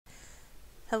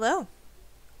Hello!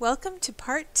 Welcome to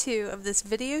part 2 of this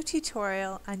video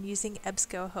tutorial on using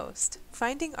EBSCOhost,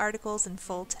 finding articles in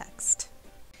full text.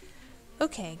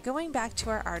 Okay, going back to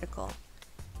our article.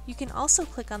 You can also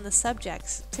click on the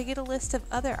subjects to get a list of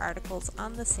other articles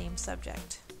on the same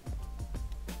subject.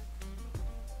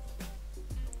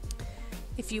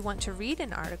 If you want to read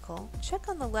an article, check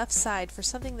on the left side for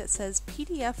something that says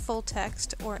PDF full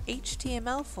text or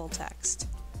HTML full text.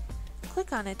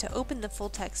 Click on it to open the full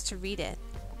text to read it.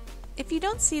 If you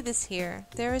don't see this here,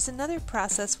 there is another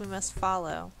process we must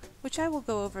follow, which I will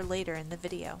go over later in the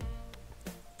video.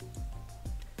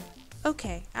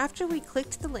 Okay, after we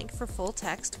clicked the link for full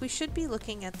text, we should be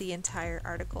looking at the entire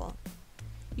article.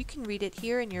 You can read it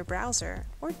here in your browser,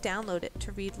 or download it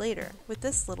to read later with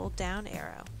this little down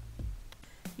arrow.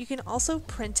 You can also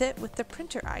print it with the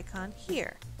printer icon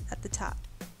here at the top.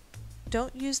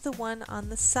 Don't use the one on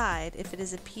the side if it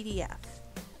is a PDF.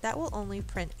 That will only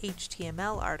print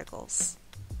HTML articles.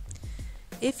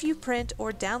 If you print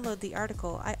or download the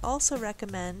article, I also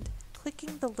recommend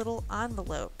clicking the little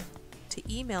envelope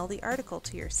to email the article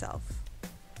to yourself.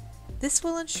 This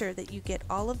will ensure that you get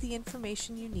all of the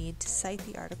information you need to cite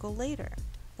the article later,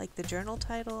 like the journal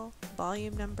title,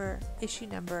 volume number, issue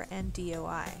number, and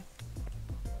DOI.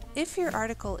 If your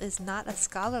article is not a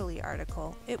scholarly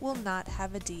article, it will not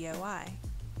have a DOI.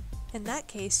 In that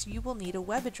case, you will need a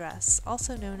web address,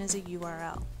 also known as a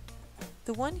URL.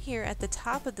 The one here at the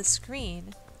top of the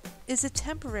screen is a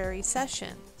temporary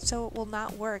session, so it will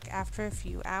not work after a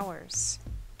few hours.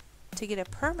 To get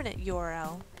a permanent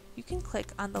URL, you can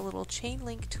click on the little chain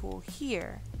link tool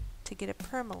here to get a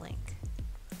permalink.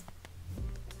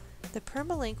 The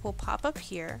permalink will pop up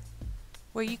here,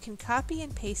 where you can copy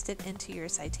and paste it into your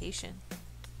citation.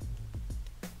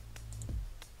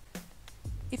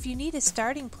 If you need a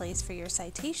starting place for your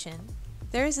citation,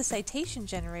 there is a citation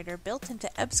generator built into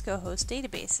EBSCOhost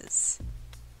databases.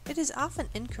 It is often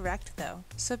incorrect though,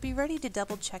 so be ready to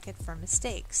double check it for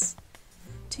mistakes.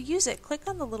 To use it, click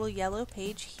on the little yellow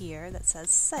page here that says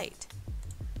Cite,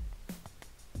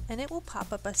 and it will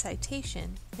pop up a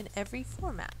citation in every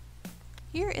format.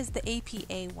 Here is the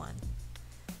APA one.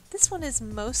 This one is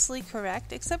mostly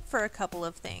correct except for a couple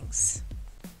of things.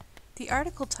 The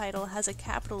article title has a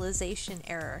capitalization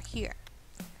error here.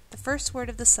 The first word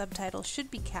of the subtitle should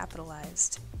be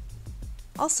capitalized.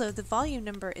 Also, the volume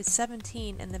number is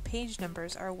 17 and the page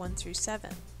numbers are 1 through 7,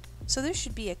 so there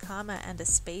should be a comma and a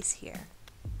space here.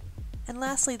 And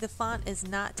lastly, the font is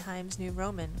not Times New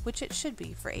Roman, which it should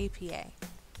be for APA.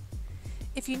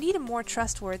 If you need a more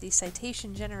trustworthy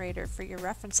citation generator for your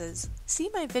references,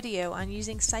 see my video on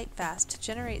using CiteFast to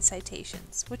generate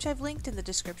citations, which I've linked in the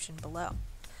description below.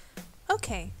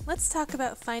 Okay, let's talk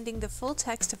about finding the full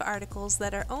text of articles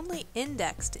that are only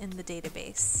indexed in the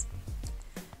database.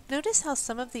 Notice how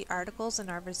some of the articles in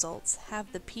our results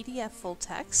have the PDF full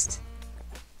text,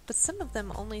 but some of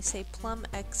them only say Plum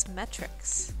X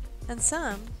metrics, and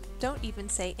some don't even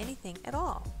say anything at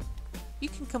all. You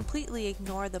can completely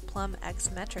ignore the Plum X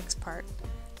metrics part.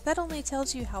 That only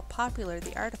tells you how popular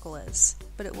the article is,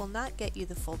 but it will not get you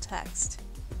the full text.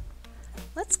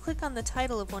 Let's click on the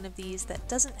title of one of these that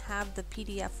doesn't have the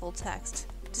PDF full text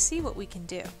to see what we can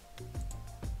do.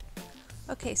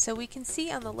 Okay, so we can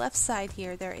see on the left side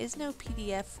here there is no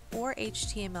PDF or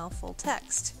HTML full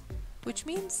text, which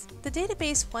means the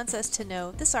database wants us to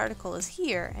know this article is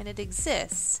here and it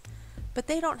exists, but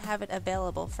they don't have it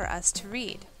available for us to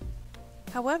read.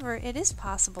 However, it is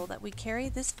possible that we carry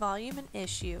this volume and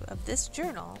issue of this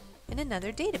journal in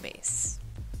another database,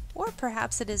 or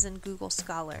perhaps it is in Google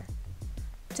Scholar.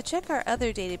 To check our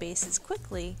other databases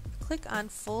quickly, click on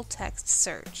Full Text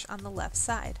Search on the left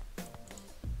side.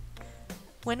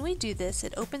 When we do this,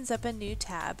 it opens up a new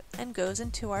tab and goes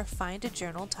into our Find a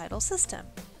Journal title system.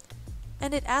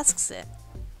 And it asks it,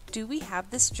 do we have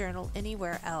this journal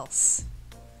anywhere else?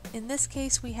 In this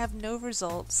case, we have no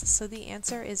results, so the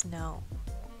answer is no.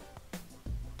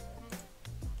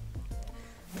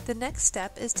 The next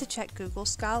step is to check Google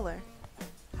Scholar.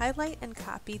 Highlight and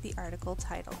copy the article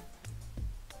title.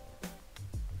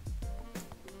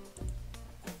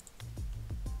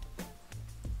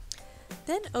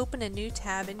 Then open a new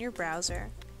tab in your browser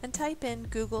and type in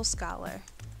Google Scholar.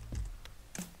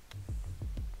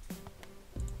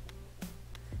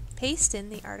 Paste in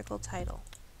the article title.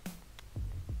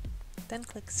 Then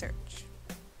click Search.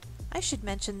 I should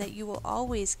mention that you will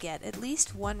always get at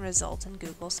least one result in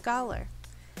Google Scholar.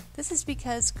 This is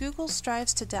because Google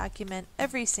strives to document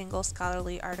every single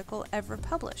scholarly article ever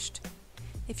published.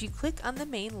 If you click on the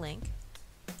main link,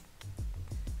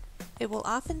 it will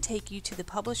often take you to the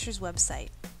publisher's website,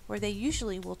 where they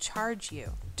usually will charge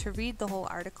you to read the whole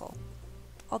article.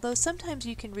 although sometimes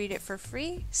you can read it for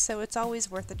free, so it's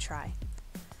always worth a try.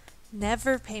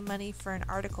 Never pay money for an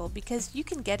article because you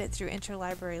can get it through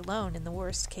interlibrary loan in the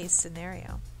worst case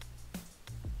scenario.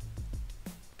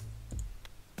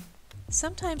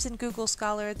 Sometimes in Google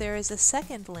Scholar there is a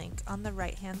second link on the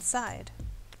right-hand side.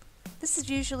 This is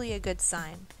usually a good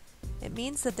sign. It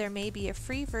means that there may be a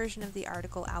free version of the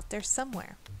article out there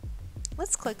somewhere.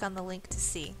 Let's click on the link to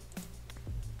see.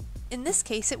 In this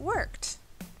case, it worked.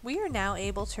 We are now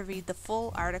able to read the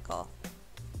full article.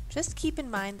 Just keep in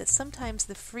mind that sometimes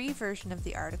the free version of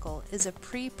the article is a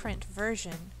preprint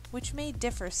version, which may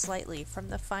differ slightly from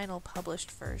the final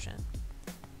published version.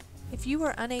 If you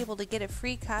are unable to get a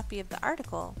free copy of the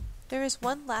article, there is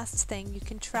one last thing you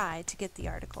can try to get the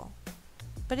article.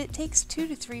 But it takes 2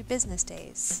 to 3 business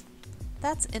days.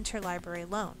 That's interlibrary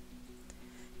loan.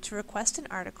 To request an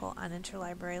article on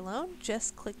interlibrary loan,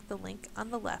 just click the link on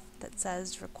the left that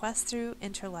says Request through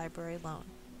Interlibrary Loan.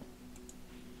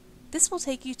 This will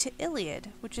take you to Iliad,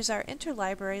 which is our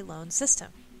interlibrary loan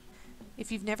system.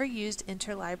 If you've never used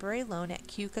interlibrary loan at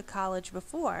Keuka College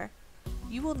before,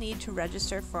 you will need to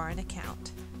register for an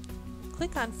account.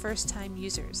 Click on First-Time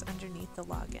Users underneath the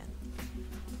login.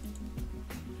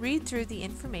 Read through the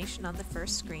information on the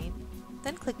first screen,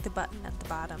 then click the button at the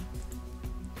bottom.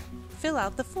 Fill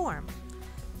out the form.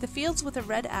 The fields with a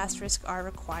red asterisk are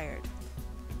required.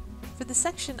 For the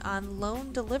section on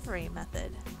loan delivery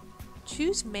method,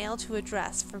 choose mail to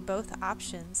address for both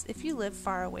options if you live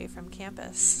far away from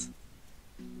campus.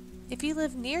 If you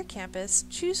live near campus,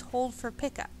 choose hold for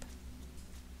pickup.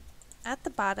 At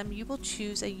the bottom, you will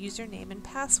choose a username and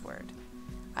password.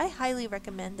 I highly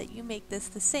recommend that you make this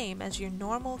the same as your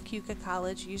normal Keuka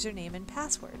College username and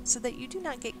password so that you do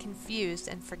not get confused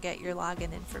and forget your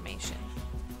login information.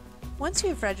 Once you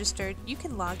have registered, you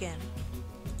can log in.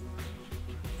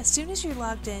 As soon as you're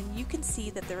logged in, you can see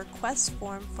that the request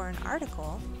form for an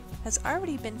article has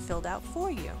already been filled out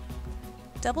for you.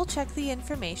 Double check the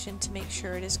information to make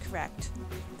sure it is correct,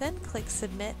 then click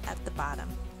Submit at the bottom.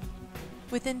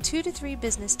 Within 2 to 3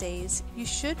 business days, you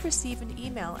should receive an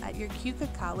email at your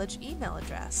Keuka College email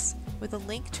address with a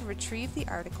link to retrieve the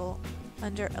article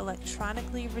under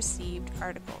Electronically Received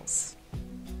Articles.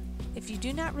 If you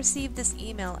do not receive this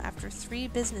email after 3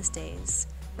 business days,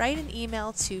 write an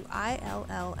email to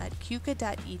ill@keuka.edu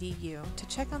to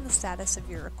check on the status of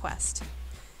your request.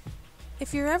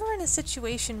 If you're ever in a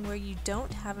situation where you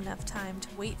don't have enough time to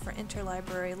wait for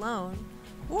interlibrary loan,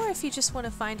 or if you just want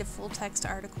to find a full-text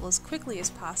article as quickly as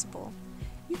possible,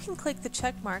 you can click the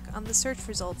check mark on the search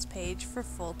results page for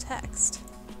full text.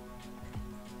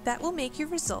 That will make your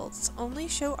results only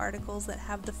show articles that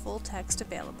have the full text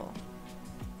available.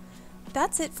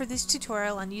 That's it for this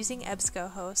tutorial on using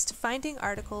EBSCOhost, finding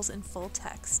articles in full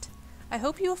text. I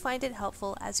hope you will find it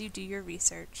helpful as you do your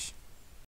research.